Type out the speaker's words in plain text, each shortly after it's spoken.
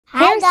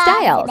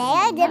styles. Today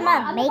I did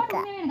my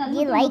makeup. Do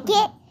you like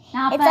it?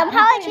 And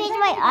somehow I changed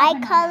my eye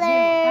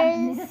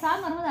colors.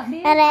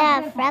 And I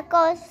have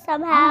freckles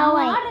somehow.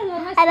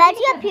 I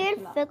actually appeared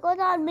freckles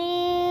on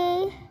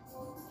me.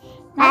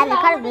 And they're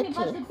kind of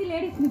itchy.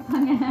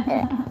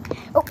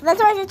 Oh, that's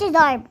my sister's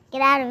arm.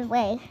 Get out of the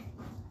way.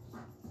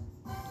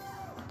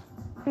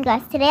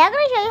 Guys, today I'm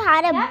going to show you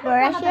how to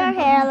brush your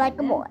hair like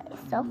a boy.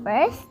 So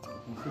first,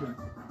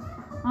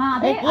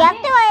 you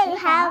have to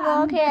have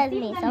long hair as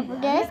me. So if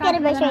we're just going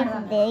to brush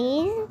like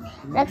these,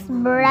 let's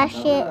brush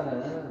it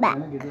back.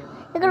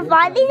 You can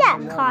find these at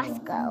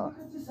Costco.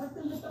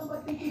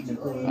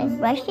 Let's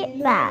brush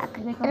it back.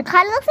 And it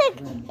kind of looks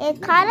like,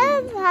 it kind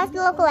of has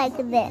to look like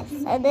this.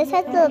 And this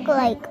has to look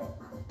like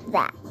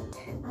that.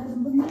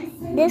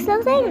 This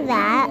looks like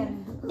that.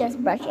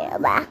 Just brush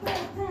it back.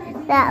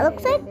 That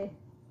looks like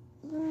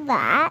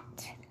that.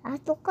 It has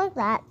to look like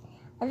that.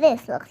 And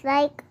this looks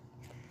like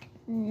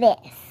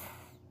this.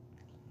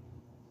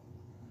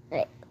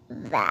 Like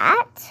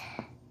that.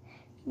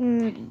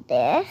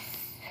 This.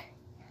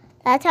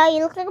 That's how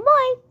you look like a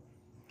boy.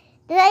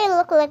 This is how you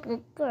look like a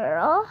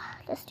girl.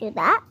 Just do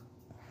that.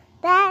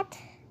 That.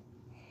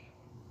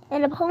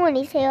 And a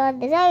ponytail.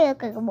 This is how you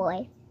look like a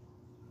boy.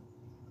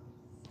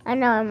 I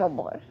know I'm a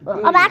boy.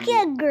 I'm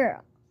actually a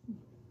girl.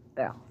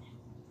 Girl.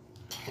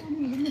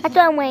 That's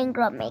why I'm wearing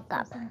girl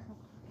makeup.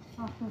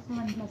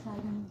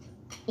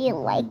 Do you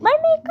like my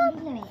makeup,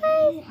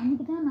 guys?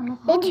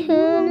 Stay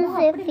tuned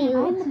if you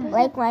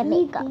like my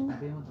makeup.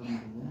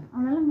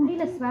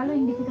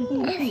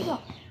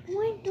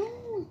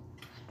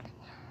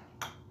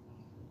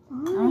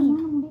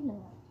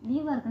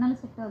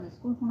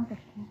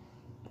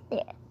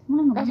 Yeah.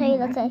 That's how you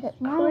look like a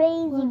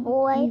crazy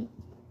boy.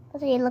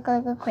 That's how you look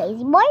like a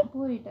crazy boy.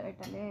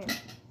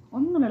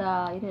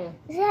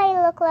 This is how you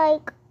look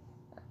like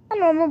a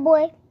normal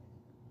boy.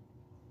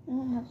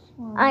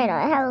 I know,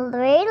 I have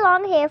very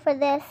long hair for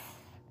this.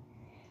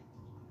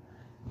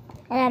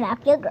 And I'm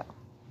actually a girl.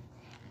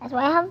 That's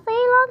why I have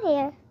very long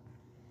hair.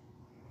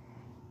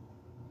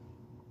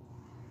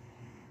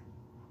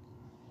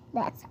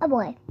 That's a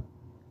boy.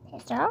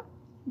 Sister?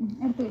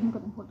 That's a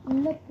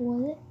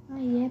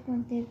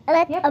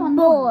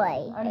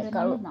boy.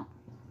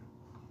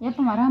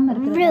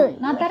 Really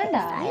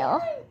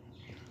style.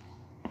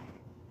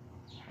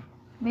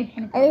 This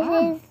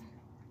is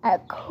a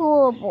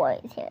cool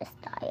boy's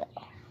hairstyle.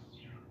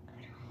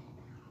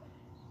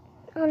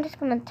 I'm just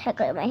gonna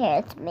decorate my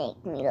hair to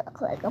make me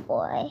look like a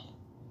boy.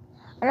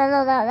 I don't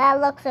know that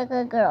looks like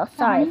a girl.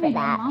 Sorry for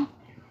that.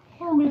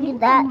 Do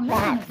that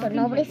so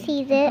nobody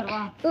sees it.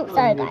 Oops,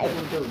 sorry guys.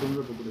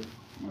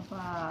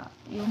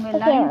 The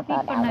camera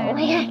fell down the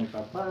way.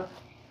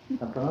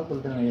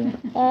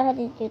 I had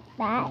to do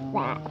that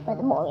for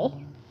the boy.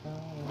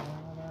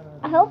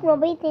 I hope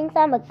nobody thinks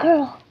I'm a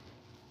girl.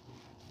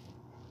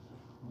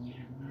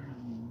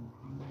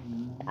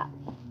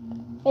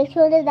 Make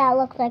sure that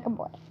looks like a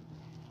boy.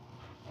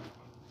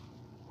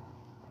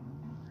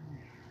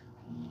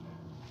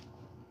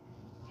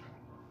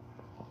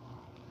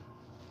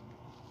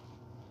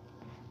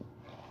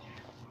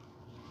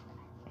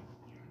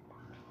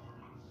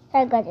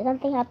 Sorry guys, there's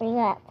something happening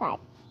outside.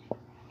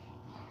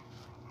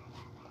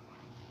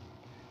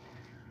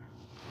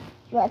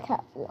 That's how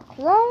it looks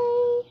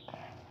like.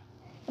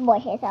 The boy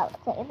hair's out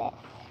looks like this.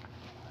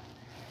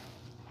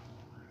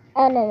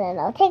 Oh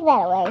no, take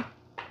that away.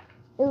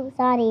 Ooh,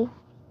 sorry.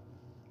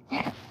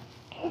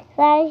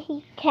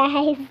 Sorry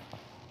guys.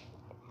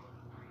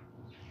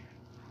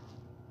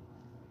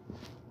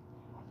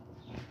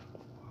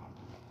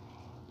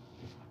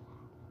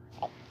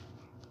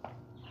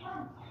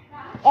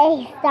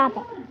 Hey, stop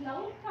it.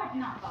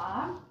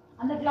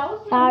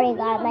 Sorry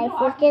guys, my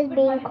sister's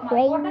being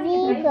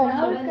crazy because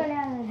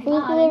she's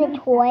sneaking in a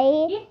toy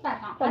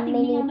from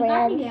Mini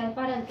Brands.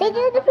 They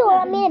do if you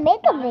want me to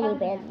make a Mini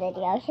Brands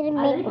video. I shouldn't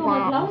make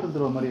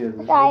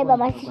that. Sorry, but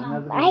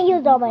I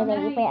use all my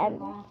Mini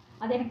Brands.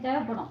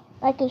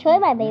 I can show you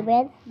my Mini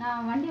Brands. Can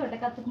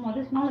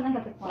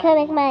I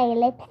make my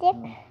lipstick?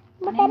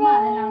 This is a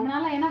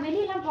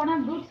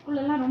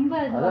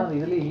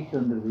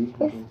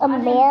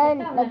man.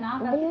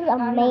 This is a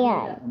man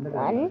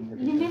one.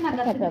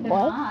 That's a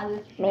boy.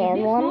 Man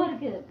one.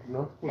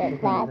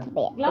 That's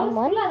man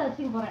one.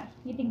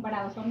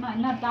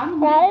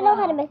 But I don't know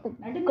how to make the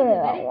girl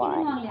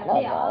one. No,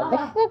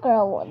 this is the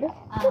girl one. This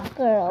is the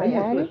girl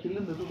one.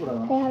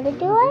 So I have to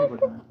do like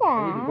that.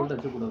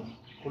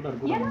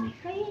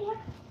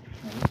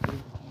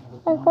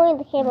 I'm holding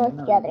the camera with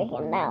the other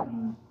hand now.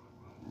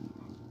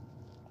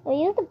 We'll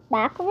use the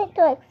back of it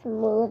to like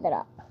smooth it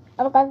up.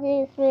 Because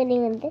it's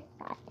smoothing on this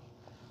side.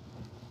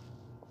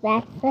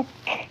 That's the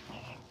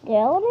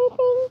girl one, I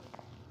think.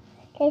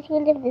 Okay, so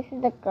if this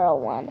is the girl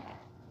one.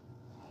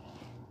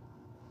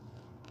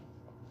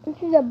 This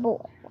is a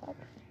boy one.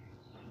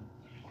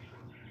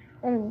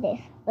 And this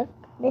is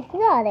the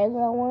other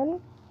girl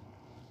one.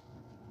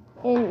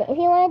 And if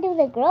you want to do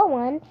the girl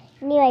one,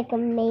 you need like a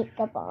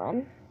makeup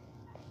on.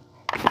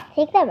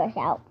 Take that brush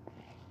out.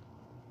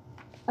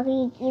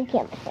 Okay, you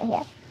can't brush my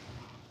hair.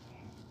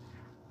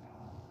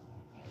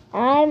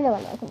 I'm the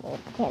one making the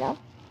channel.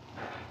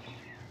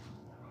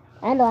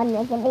 I'm the one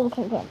making the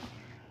YouTube channel.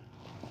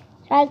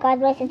 Sorry guys,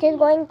 my sister's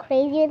going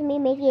crazy with me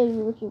making a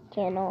YouTube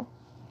channel.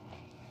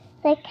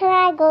 It's like, can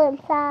I go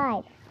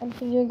inside? And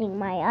she's using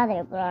my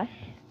other brush.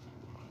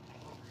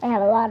 I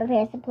have a lot of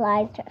hair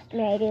supplies, trust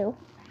me, I do.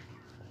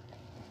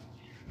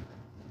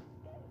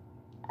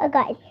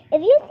 Guys,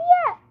 if you see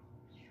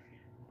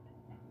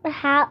a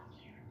hazard,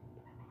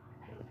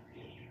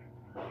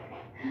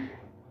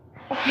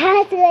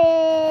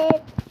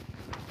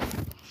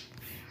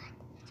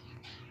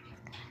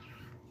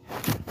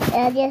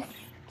 just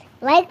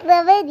like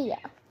the video.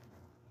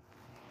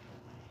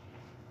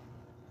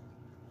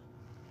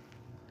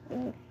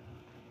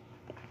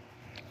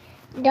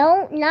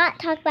 Don't not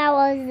talk about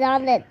what is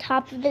on the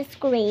top of the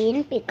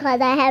screen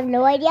because I have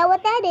no idea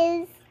what that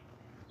is.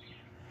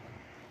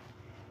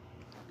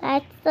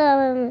 That's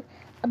a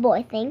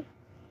boy thing.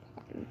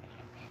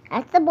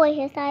 That's the boy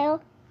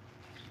hairstyle.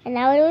 And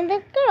now we're doing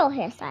the girl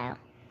hairstyle.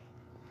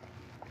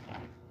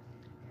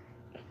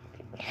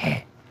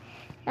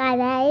 Guys,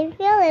 I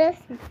feel a little...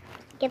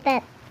 Get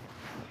that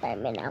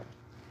fireman out.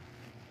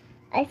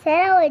 I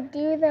said I would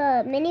do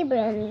the mini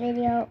brown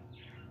video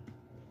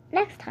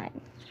next time.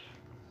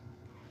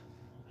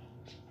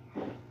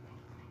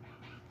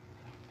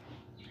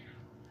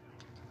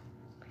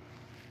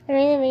 I'm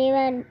doing the mini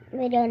brown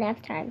video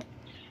next time.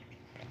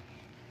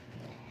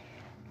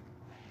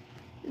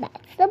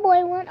 That's the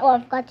boy one. Oh, I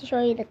forgot to show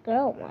you the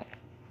girl one.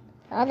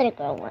 The other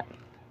girl one.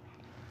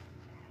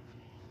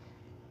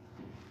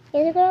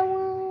 Here's a girl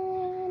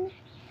one.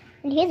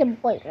 And here's a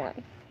boy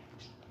one.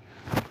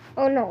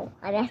 Oh no,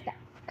 I messed up.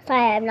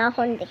 Sorry, I'm not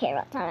holding the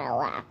camera. It's on my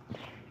lap.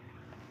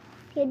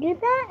 You do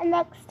that, and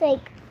that's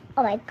like,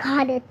 oh my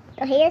god, it's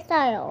a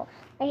hairstyle.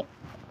 Okay,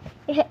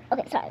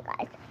 sorry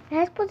guys.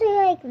 It's supposed to be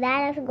like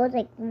that, and it goes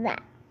like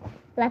that.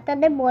 That's the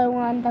other boy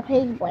one, the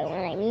crazy boy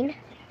one, I mean.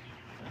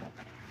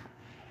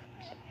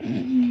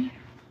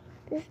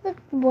 This is the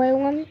boy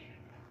one,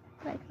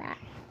 like that,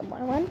 the boy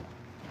one.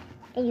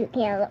 And you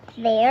can look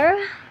there.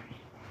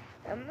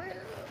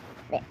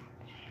 There.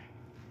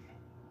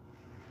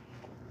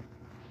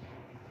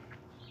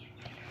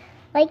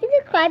 Like and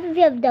subscribe if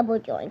you have double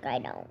joint, I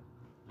don't.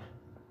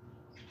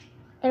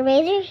 And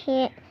raise your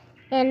hand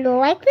and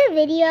like the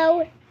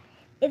video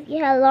if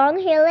you have long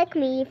hair like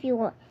me, if you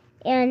want,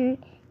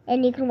 and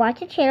you can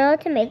watch the channel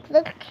to make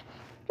the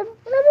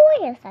boy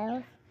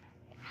hairstyles.